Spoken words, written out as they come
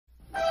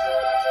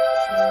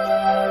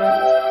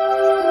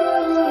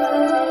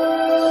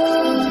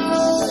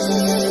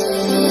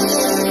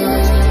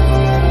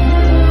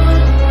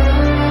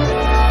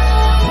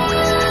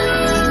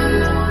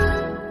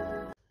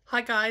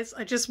guys,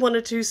 I just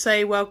wanted to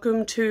say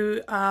welcome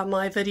to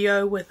my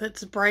video with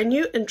its brand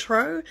new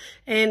intro,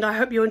 and I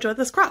hope you enjoyed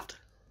this craft.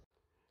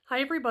 Hi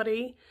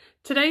everybody,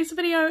 today's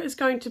video is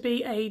going to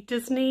be a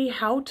Disney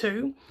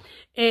how-to,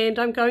 and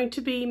I'm going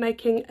to be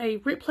making a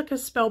replica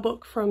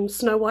spellbook from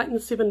Snow White and the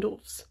Seven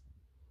Dwarfs.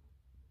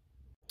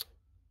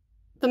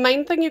 The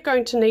main thing you're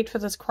going to need for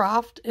this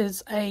craft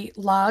is a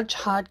large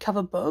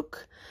hardcover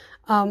book.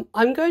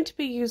 I'm going to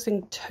be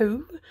using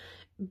two,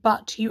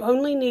 but you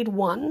only need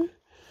one.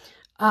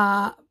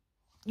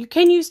 You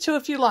can use two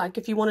if you like,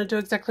 if you want to do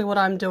exactly what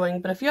I'm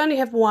doing, but if you only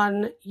have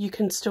one, you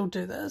can still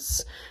do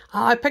this.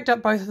 I picked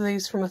up both of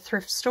these from a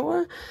thrift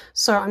store,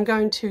 so I'm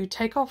going to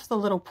take off the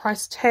little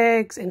price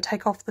tags and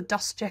take off the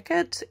dust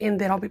jacket,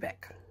 and then I'll be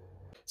back.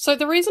 So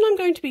the reason I'm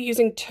going to be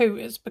using two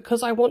is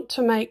because I want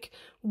to make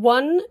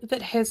one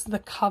that has the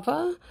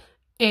cover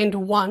and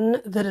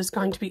one that is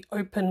going to be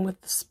open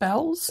with the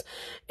spells.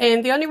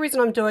 And the only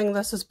reason I'm doing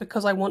this is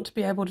because I want to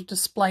be able to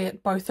display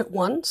it both at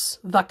once,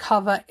 the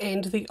cover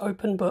and the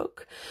open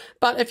book.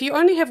 But if you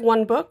only have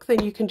one book,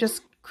 then you can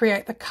just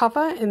create the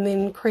cover and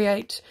then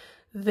create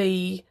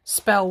the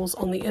spells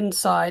on the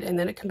inside, and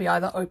then it can be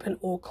either open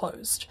or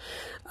closed.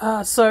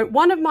 So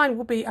one of mine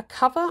will be a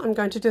cover. I'm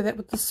going to do that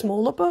with the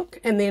smaller book,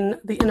 and then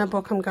the inner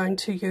book I'm going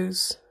to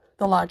use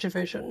the larger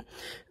version.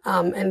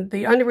 And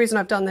the only reason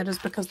I've done that is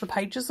because the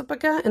pages are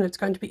bigger and it's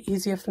going to be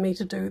easier for me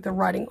to do the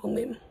writing on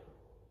them.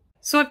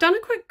 So I've done a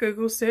quick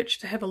Google search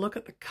to have a look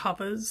at the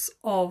covers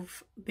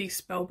of the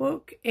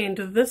spellbook, and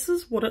this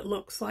is what it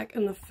looks like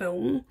in the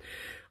film.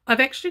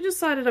 I've actually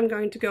decided I'm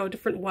going to go a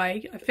different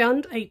way. I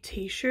found a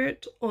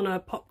t-shirt on a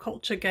pop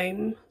culture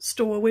game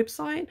store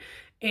website,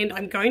 and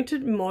I'm going to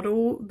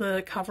model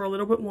the cover a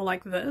little bit more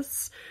like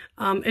this.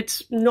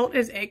 It's not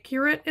as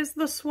accurate as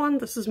this one.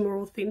 This is more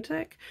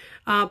authentic,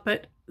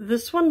 but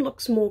this one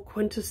looks more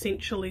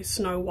quintessentially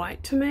Snow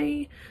White to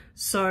me.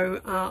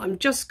 So I'm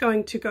just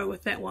going to go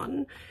with that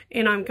one,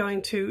 and I'm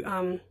going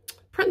to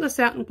print this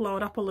out and blow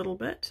it up a little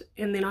bit,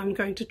 and then I'm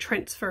going to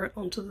transfer it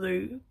onto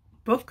the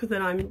book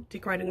that I'm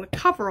decorating the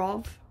cover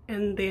of,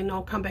 and then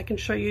I'll come back and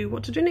show you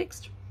what to do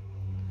next.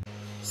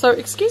 So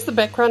excuse the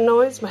background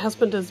noise, my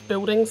husband is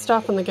building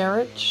stuff in the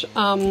garage.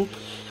 I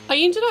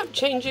ended up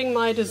changing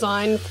my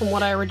design from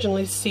what I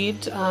originally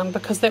said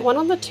because that one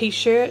on the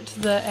t-shirt,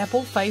 the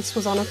apple face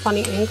was on a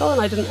funny angle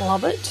and I didn't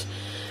love it.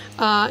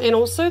 And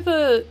also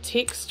the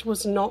text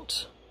was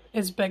not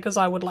as big as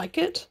I would like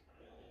it.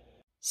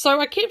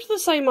 So I kept the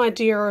same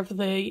idea of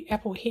the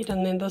apple head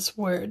and then this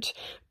word,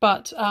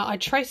 but I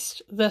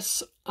traced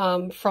this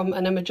from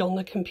an image on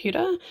the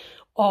computer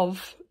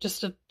of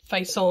just a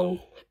face on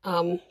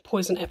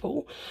poison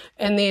apple,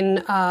 and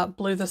then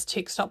blew this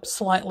text up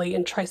slightly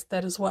and traced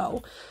that as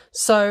well.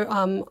 So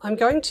I'm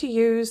going to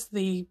use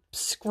the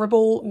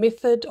scribble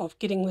method of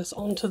getting this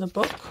onto the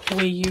book,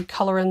 where you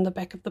colour in the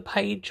back of the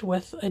page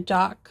with a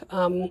dark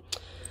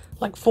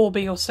like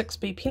 4B or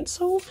 6B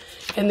pencil,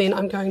 and then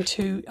I'm going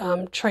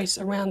to trace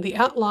around the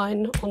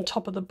outline on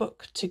top of the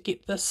book to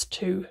get this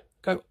to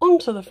go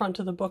onto the front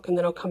of the book, and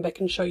then I'll come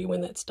back and show you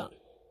when that's done.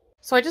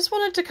 So I just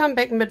wanted to come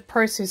back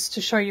mid-process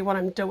to show you what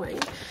I'm doing.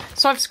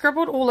 So I've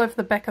scribbled all over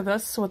the back of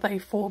this with a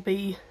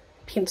 4B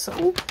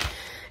pencil,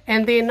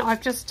 and then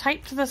I've just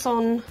taped this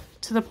on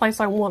to the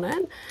place I want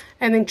it,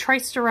 and then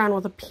traced around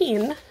with a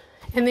pen,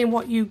 and then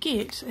what you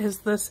get is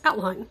this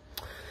outline.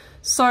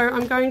 So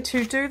I'm going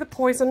to do the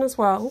poison as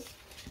well,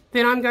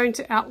 then I'm going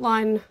to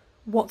outline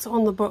what's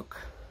on the book,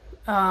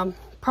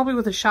 probably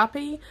with a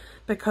Sharpie,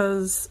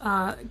 because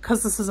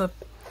this is a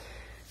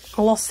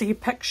glossy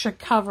picture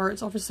cover,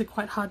 it's obviously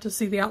quite hard to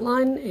see the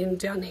outline, and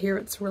down here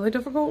it's really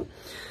difficult.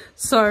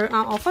 So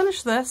I'll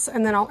finish this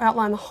and then I'll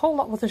outline the whole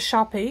lot with a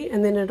Sharpie,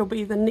 and then it'll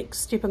be the next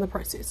step in the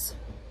process.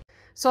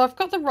 So I've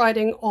got the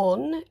writing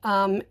on,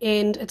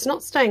 and it's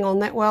not staying on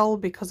that well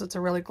because it's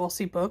a really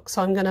glossy book,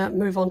 so I'm going to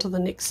move on to the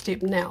next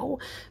step now.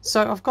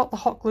 So I've got the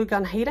hot glue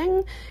gun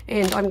heating,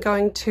 and I'm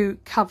going to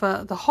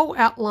cover the whole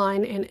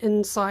outline and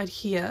inside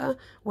here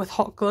with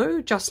hot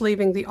glue, just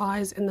leaving the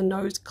eyes and the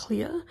nose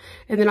clear.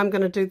 And then I'm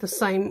going to do the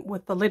same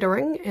with the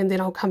lettering, and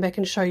then I'll come back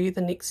and show you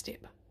the next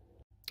step.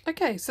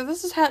 Okay, so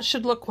this is how it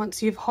should look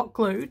once you've hot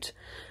glued.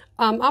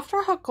 After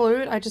I hot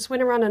glued, I just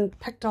went around and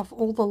picked off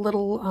all the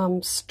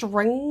little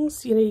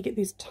strings. You know, you get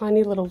these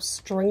tiny little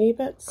stringy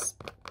bits.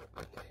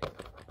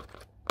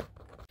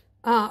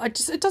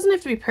 It doesn't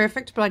have to be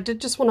perfect, but I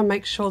did just want to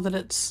make sure that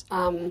it's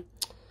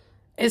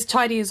as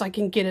tidy as I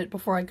can get it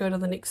before I go to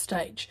the next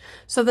stage.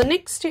 So the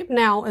next step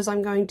now is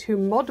I'm going to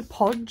Mod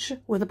Podge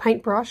with a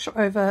paintbrush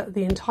over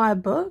the entire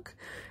book,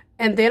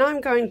 and then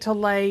I'm going to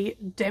lay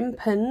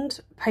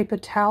dampened paper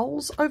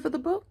towels over the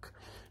book.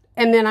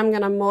 And then I'm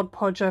going to Mod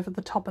Podge over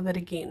the top of that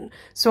again.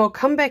 So I'll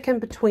come back in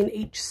between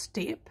each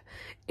step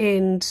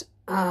and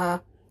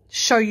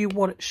show you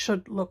what it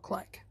should look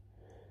like.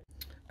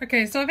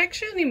 Okay, so I've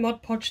actually only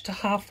Mod Podged to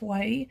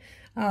halfway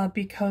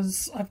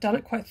because I've done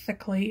it quite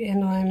thickly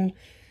and I'm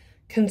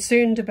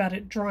concerned about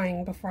it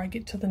drying before I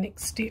get to the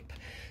next step.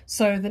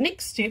 So the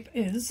next step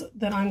is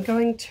that I'm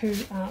going to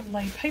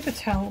lay paper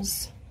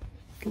towels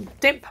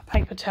damp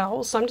paper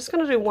towels, so I'm just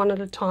going to do one at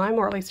a time,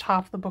 or at least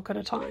half the book at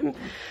a time.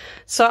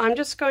 So I'm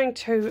just going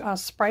to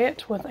spray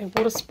it with a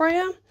water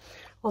sprayer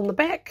on the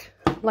back,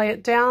 lay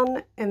it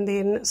down, and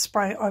then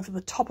spray over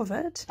the top of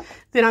it.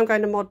 Then I'm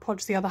going to Mod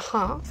Podge the other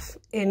half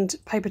and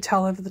paper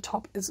towel over the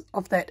top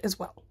of that as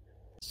well.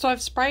 So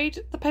I've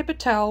sprayed the paper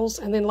towels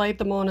and then laid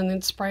them on and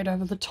then sprayed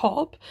over the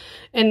top.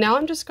 And now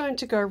I'm just going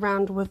to go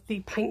around with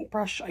the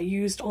paintbrush I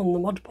used on the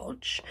Mod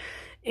Podge.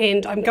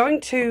 And I'm going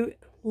to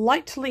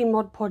lightly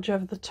Mod Podge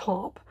over the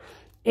top.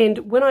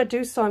 And when I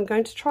do so, I'm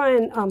going to try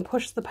and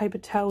push the paper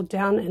towel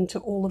down into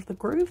all of the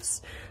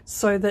grooves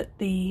so that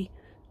the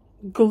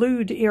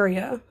glued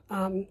area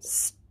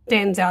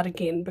stands out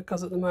again,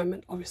 because at the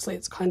moment obviously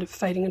it's kind of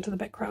fading into the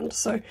background.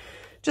 So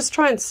just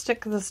try and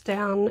stick this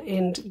down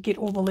and get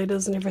all the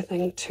letters and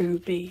everything to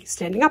be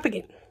standing up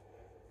again.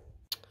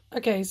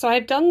 Okay, so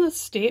I've done this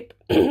step.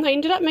 I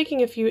ended up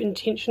making a few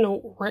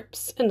intentional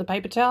rips in the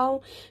paper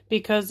towel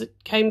because it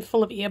came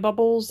full of air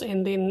bubbles,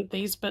 and then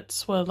these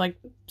bits were like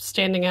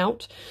standing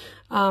out.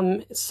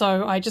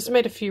 So I just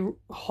made a few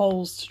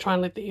holes to try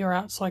and let the air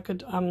out so I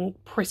could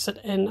press it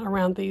in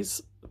around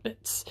these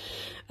bits.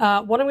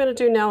 What I'm going to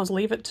do now is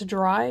leave it to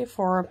dry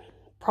for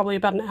probably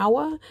about an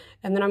hour,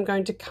 and then I'm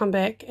going to come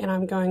back and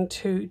I'm going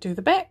to do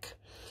the back,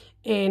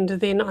 and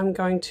then I'm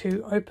going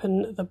to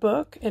open the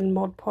book and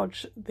Mod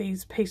Podge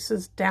these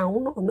pieces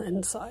down on the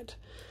inside.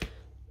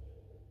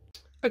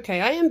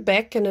 Okay, I am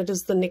back and it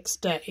is the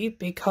next day,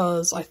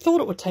 because I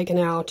thought it would take an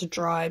hour to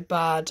dry,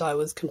 but I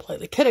was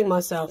completely kidding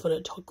myself and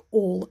it took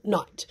all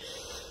night.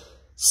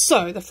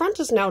 So the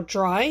front is now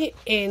dry,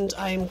 and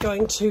I'm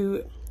going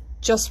to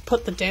just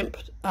put the damp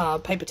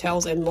paper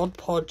towels and Mod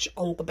Podge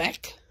on the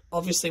back,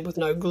 obviously with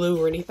no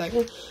glue or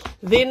anything.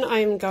 Then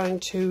I'm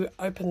going to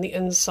open the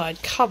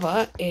inside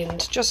cover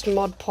and just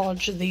Mod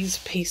Podge these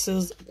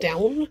pieces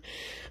down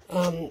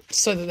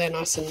so that they're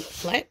nice and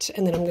flat,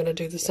 and then I'm going to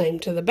do the same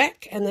to the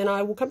back, and then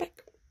I will come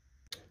back.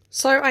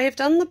 So I have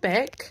done the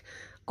back.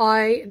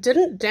 I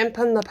didn't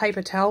dampen the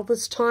paper towel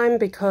this time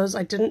because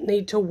I didn't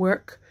need to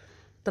work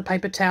the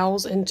paper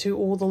towels into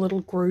all the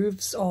little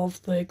grooves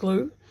of the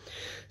glue.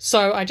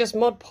 So I just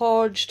Mod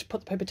Podged,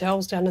 put the paper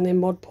towels down, and then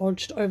Mod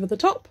Podged over the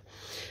top.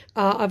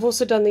 I've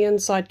also done the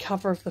inside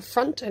cover of the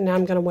front, and now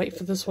I'm going to wait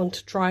for this one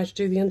to dry to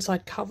do the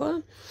inside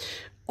cover.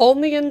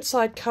 On the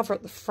inside cover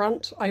at the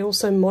front, I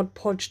also Mod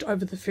Podged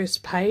over the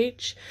first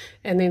page,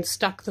 and then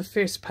stuck the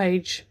first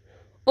page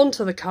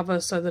onto the cover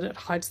so that it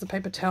hides the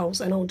paper towels,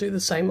 and I'll do the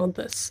same on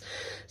this.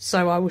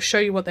 So I will show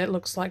you what that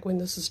looks like when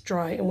this is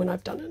dry and when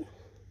I've done it.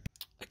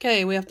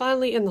 Okay, we are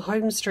finally in the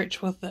home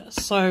stretch with this.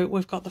 So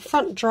we've got the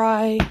front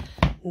dry,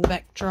 and the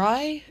back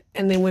dry,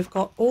 and then we've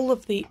got all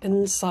of the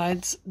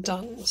insides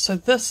done. So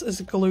this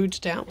is glued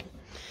down,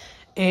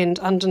 and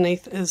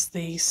underneath is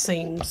the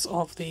seams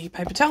of the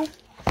paper towel,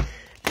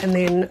 and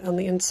then on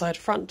the inside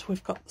front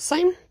we've got the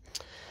same.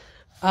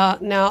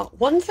 Now,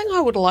 one thing I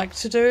would like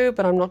to do,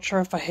 but I'm not sure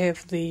if I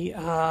have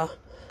the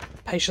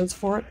patience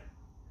for it.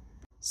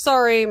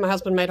 Sorry, my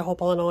husband made a whole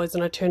pile of noise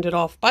and I turned it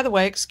off. By the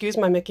way, excuse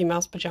my Mickey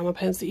Mouse pajama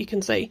pants that you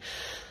can see.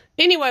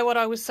 Anyway, what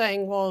I was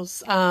saying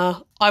was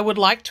I would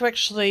like to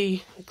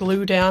actually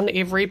glue down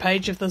every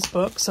page of this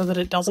book so that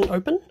it doesn't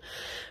open,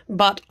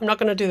 but I'm not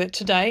going to do that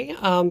today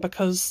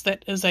because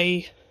that is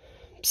a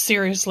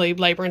seriously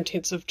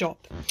labor-intensive job.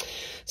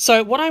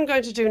 So what I'm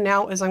going to do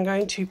now is I'm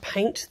going to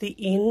paint the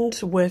end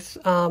with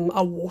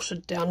a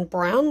watered down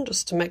brown,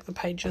 just to make the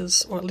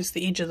pages, or at least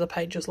the edge of the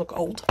pages, look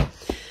old.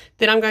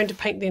 Then I'm going to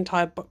paint the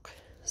entire book.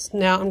 So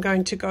now I'm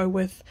going to go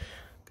with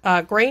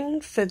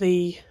green for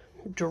the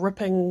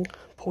dripping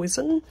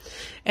poison,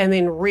 and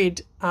then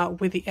red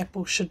where the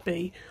apple should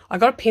be. I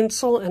got a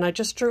pencil and I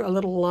just drew a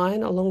little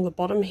line along the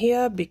bottom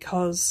here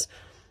because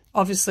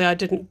obviously I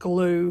didn't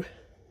glue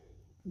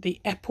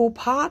the apple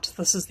part.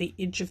 This is the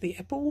edge of the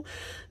apple.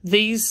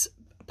 These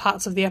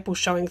parts of the apple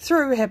showing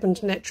through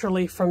happened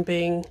naturally from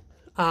being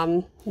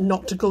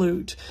not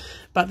glued,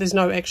 but there's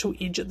no actual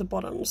edge at the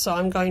bottom. So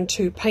I'm going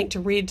to paint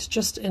red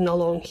just in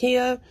along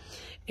here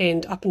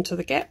and up into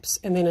the gaps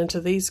and then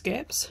into these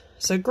gaps.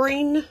 So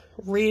green,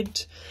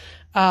 red.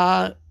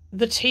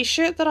 The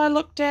t-shirt that I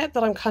looked at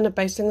that I'm kind of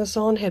basing this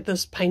on had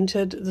this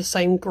painted the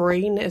same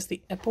green as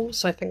the apple,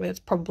 so I think that's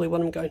probably what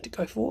I'm going to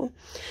go for.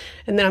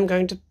 And then I'm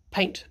going to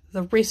paint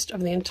the rest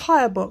of the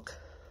entire book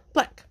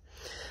black.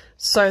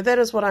 So that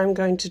is what I'm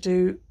going to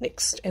do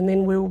next, and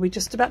then we will be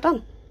just about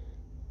done.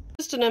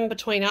 Just an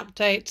in-between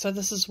update, so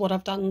this is what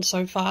I've done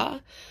so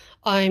far.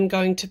 I'm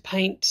going to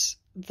paint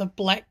the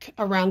black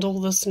around all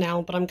this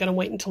now, but I'm going to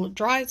wait until it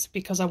dries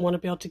because I want to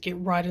be able to get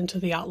right into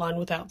the outline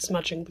without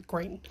smudging the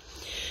green.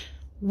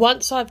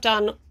 Once I've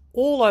done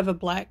all over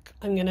black,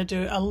 I'm going to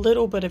do a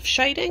little bit of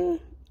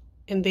shading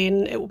and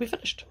then it will be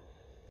finished.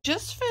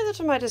 Just further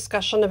to my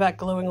discussion about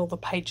gluing all the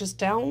pages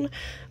down,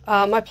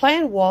 my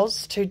plan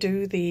was to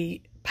do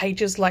the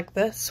pages like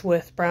this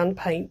with brown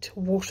paint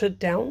watered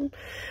down,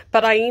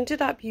 but I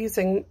ended up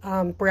using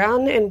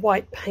brown and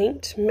white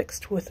paint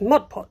mixed with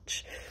Mod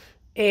Podge,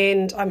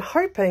 and I'm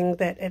hoping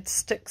that it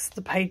sticks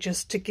the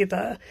pages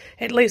together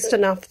at least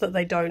enough that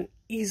they don't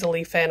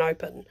easily fan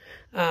open.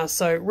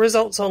 So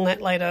results on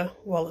that later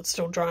while it's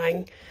still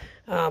drying,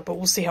 but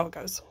we'll see how it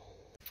goes.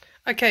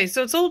 Okay,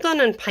 so it's all done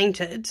and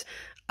painted.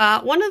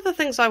 One of the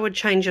things I would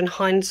change in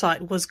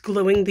hindsight was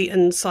gluing the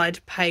inside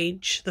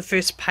page, the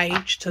first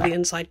page, to the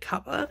inside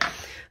cover.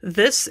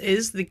 This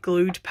is the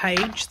glued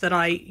page that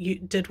I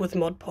did with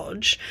Mod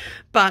Podge,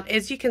 but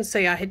as you can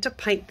see, I had to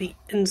paint the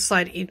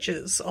inside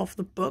edges of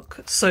the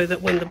book so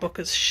that when the book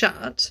is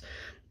shut,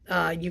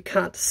 you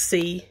can't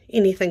see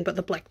anything but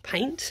the black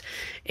paint.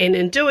 And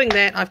in doing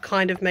that, I've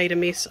kind of made a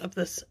mess of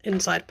this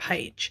inside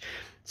page.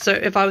 So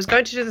if I was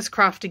going to do this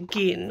craft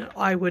again,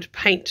 I would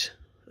paint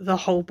the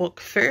whole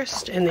book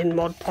first and then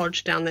Mod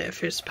Podge down that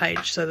first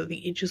page so that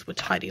the edges were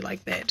tidy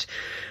like that.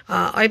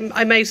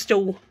 I may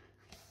still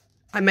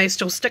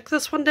stick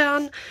this one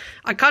down.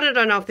 I kind of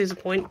don't know if there's a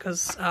point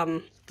because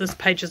this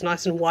page is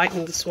nice and white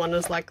and this one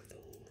is like,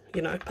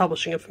 you know,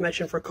 publishing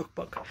information for a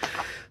cookbook.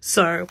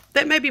 So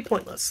that may be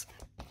pointless.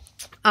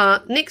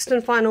 Next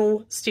and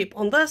final step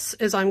on this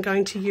is I'm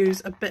going to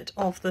use a bit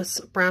of this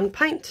brown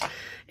paint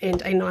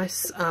and a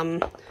nice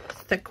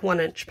thick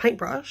 1-inch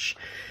paintbrush,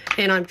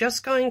 and I'm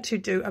just going to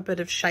do a bit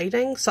of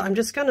shading. So I'm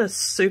just going to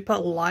super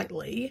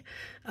lightly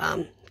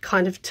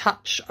kind of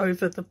touch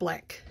over the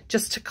black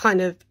just to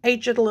kind of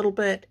age it a little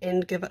bit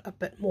and give it a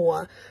bit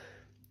more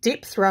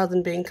depth rather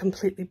than being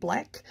completely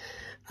black.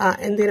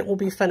 And then it will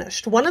be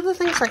finished. One of the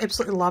things I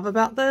absolutely love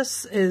about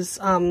this is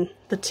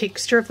the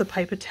texture of the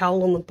paper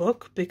towel on the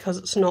book, because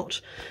it's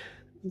not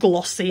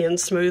glossy and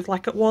smooth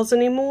like it was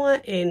anymore.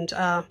 And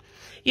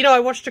you know,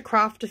 I watched a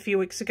craft a few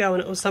weeks ago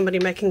and it was somebody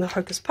making the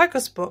Hocus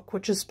Pocus book,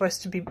 which is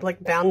supposed to be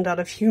like bound out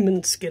of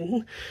human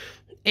skin.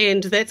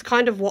 And that's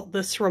kind of what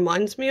this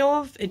reminds me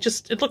of.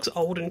 It looks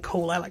old and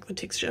cool. I like the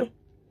texture.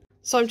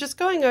 So I'm just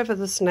going over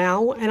this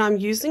now, and I'm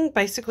using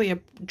basically a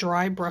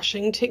dry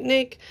brushing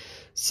technique.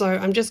 So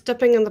I'm just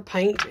dipping in the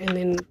paint and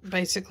then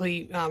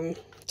basically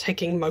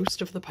taking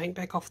most of the paint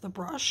back off the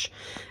brush,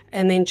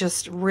 and then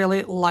just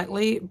really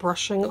lightly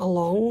brushing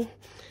along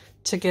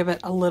to give it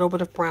a little bit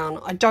of brown.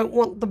 I don't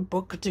want the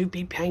book to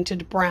be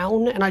painted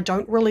brown, and I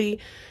don't really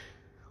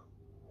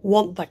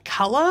want the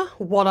color.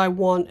 What I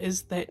want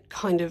is that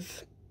kind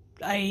of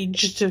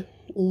aged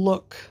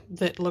look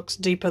that looks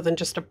deeper than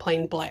just a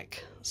plain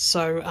black.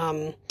 So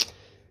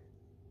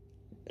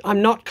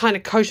I'm not kind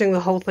of coating the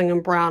whole thing in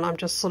brown. I'm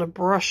just sort of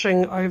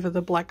brushing over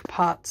the black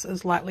parts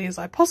as lightly as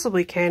I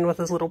possibly can with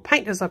as little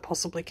paint as I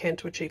possibly can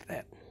to achieve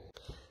that.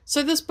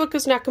 So this book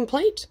is now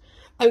complete.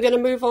 I'm going to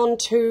move on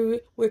to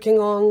working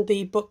on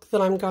the book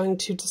that I'm going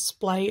to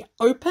display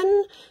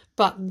open,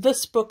 but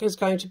this book is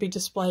going to be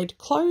displayed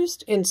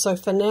closed, and so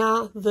for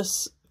now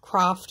this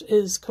craft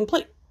is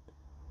complete.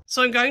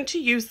 So I'm going to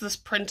use this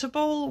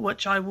printable,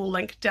 which I will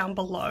link down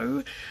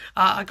below.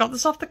 I got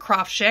this off the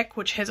Craft Shack,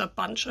 which has a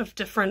bunch of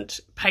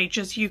different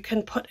pages you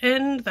can put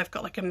in. They've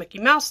got like a Mickey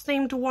Mouse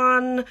themed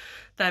one.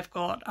 They've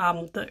got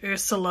the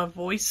Ursula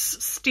voice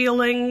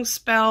stealing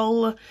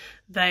spell.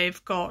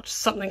 They've got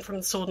something from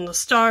The Sword and the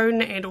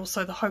Stone, and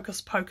also the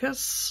Hocus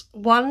Pocus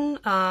one,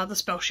 the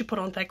spell she put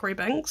on Thackeray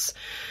Binks.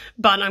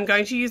 But I'm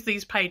going to use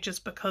these pages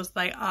because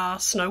they are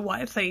Snow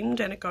White themed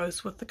and it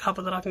goes with the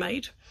cover that I've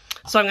made.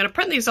 So I'm going to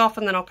print these off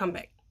and then I'll come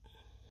back.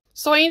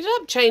 So I ended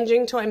up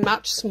changing to a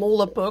much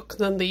smaller book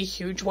than the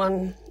huge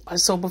one I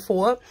saw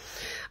before,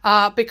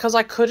 because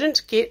I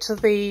couldn't get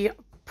the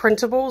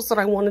printables that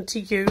I wanted to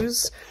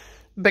use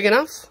big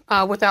enough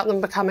without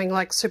them becoming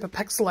like super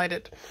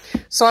pixelated.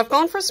 So I've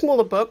gone for a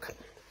smaller book.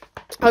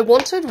 I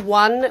wanted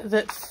one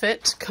that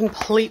fit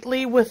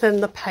completely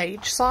within the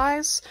page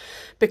size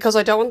because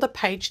I don't want the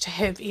page to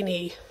have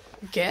any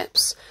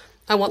gaps.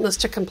 I want this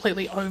to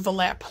completely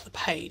overlap the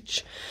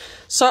page.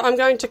 So I'm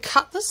going to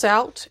cut this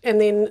out and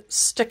then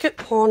stick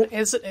it on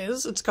as it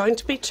is. It's going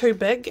to be too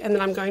big, and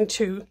then I'm going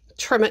to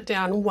trim it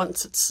down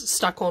once it's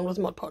stuck on with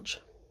Mod Podge.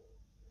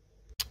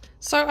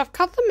 So I've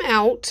cut them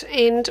out,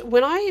 and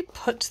when I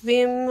put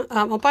them,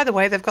 oh by the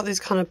way, they've got these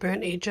kind of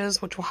burnt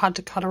edges which were hard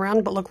to cut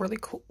around but look really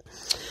cool.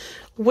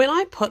 When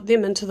I put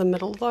them into the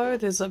middle though,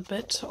 there's a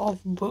bit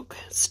of book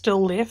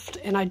still left,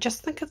 and I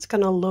just think it's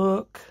going to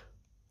look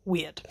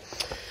weird.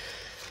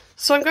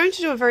 So I'm going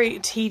to do a very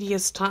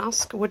tedious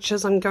task, which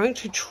is I'm going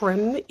to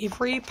trim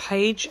every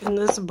page in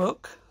this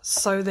book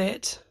so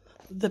that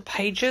the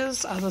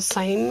pages are the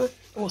same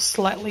or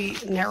slightly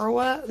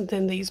narrower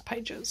than these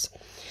pages.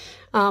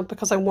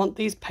 Because I want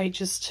these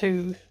pages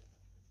to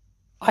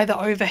either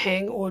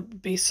overhang or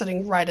be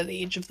sitting right at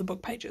the edge of the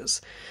book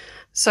pages.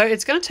 So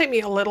it's going to take me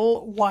a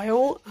little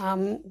while,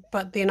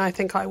 but then I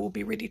think I will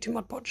be ready to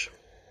Mod Podge.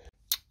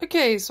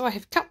 Okay, so I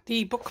have cut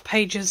the book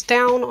pages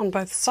down on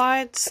both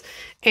sides,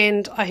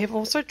 and I have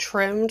also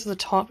trimmed the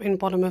top and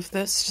bottom of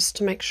this just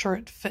to make sure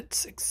it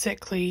fits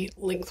exactly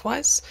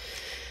lengthwise.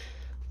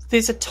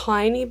 There's a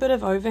tiny bit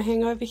of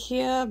overhang over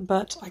here,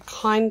 but I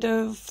kind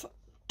of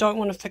don't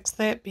want to fix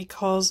that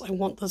because I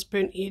want this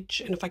burnt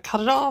edge, and if I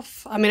cut it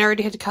off, I mean I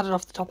already had to cut it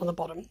off the top and the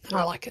bottom, and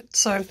I like it.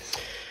 So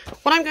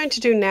what I'm going to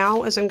do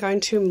now is I'm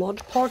going to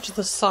Mod Podge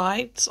the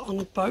sides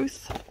on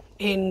both,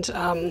 and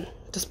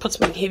just put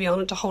something heavy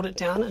on it to hold it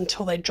down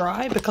until they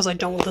dry, because I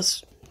don't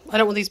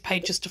want these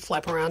pages to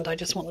flap around. I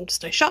just want them to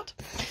stay shut.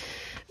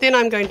 Then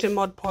I'm going to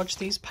Mod Podge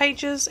these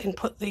pages and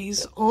put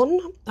these on.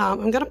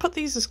 I'm going to put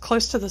these as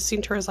close to the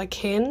center as I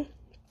can,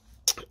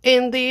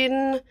 and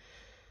then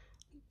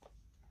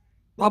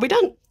I'll be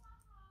done.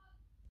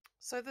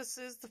 So this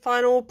is the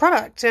final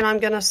product, and I'm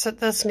going to sit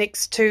this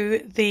next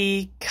to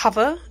the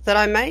cover that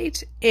I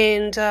made,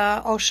 and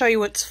I'll show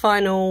you its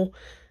final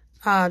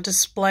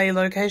display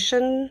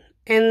location,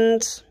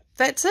 and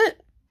that's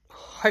it.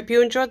 Hope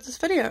you enjoyed this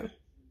video.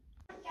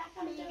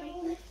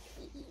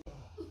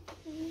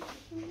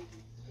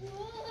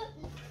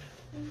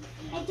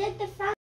 I did the front.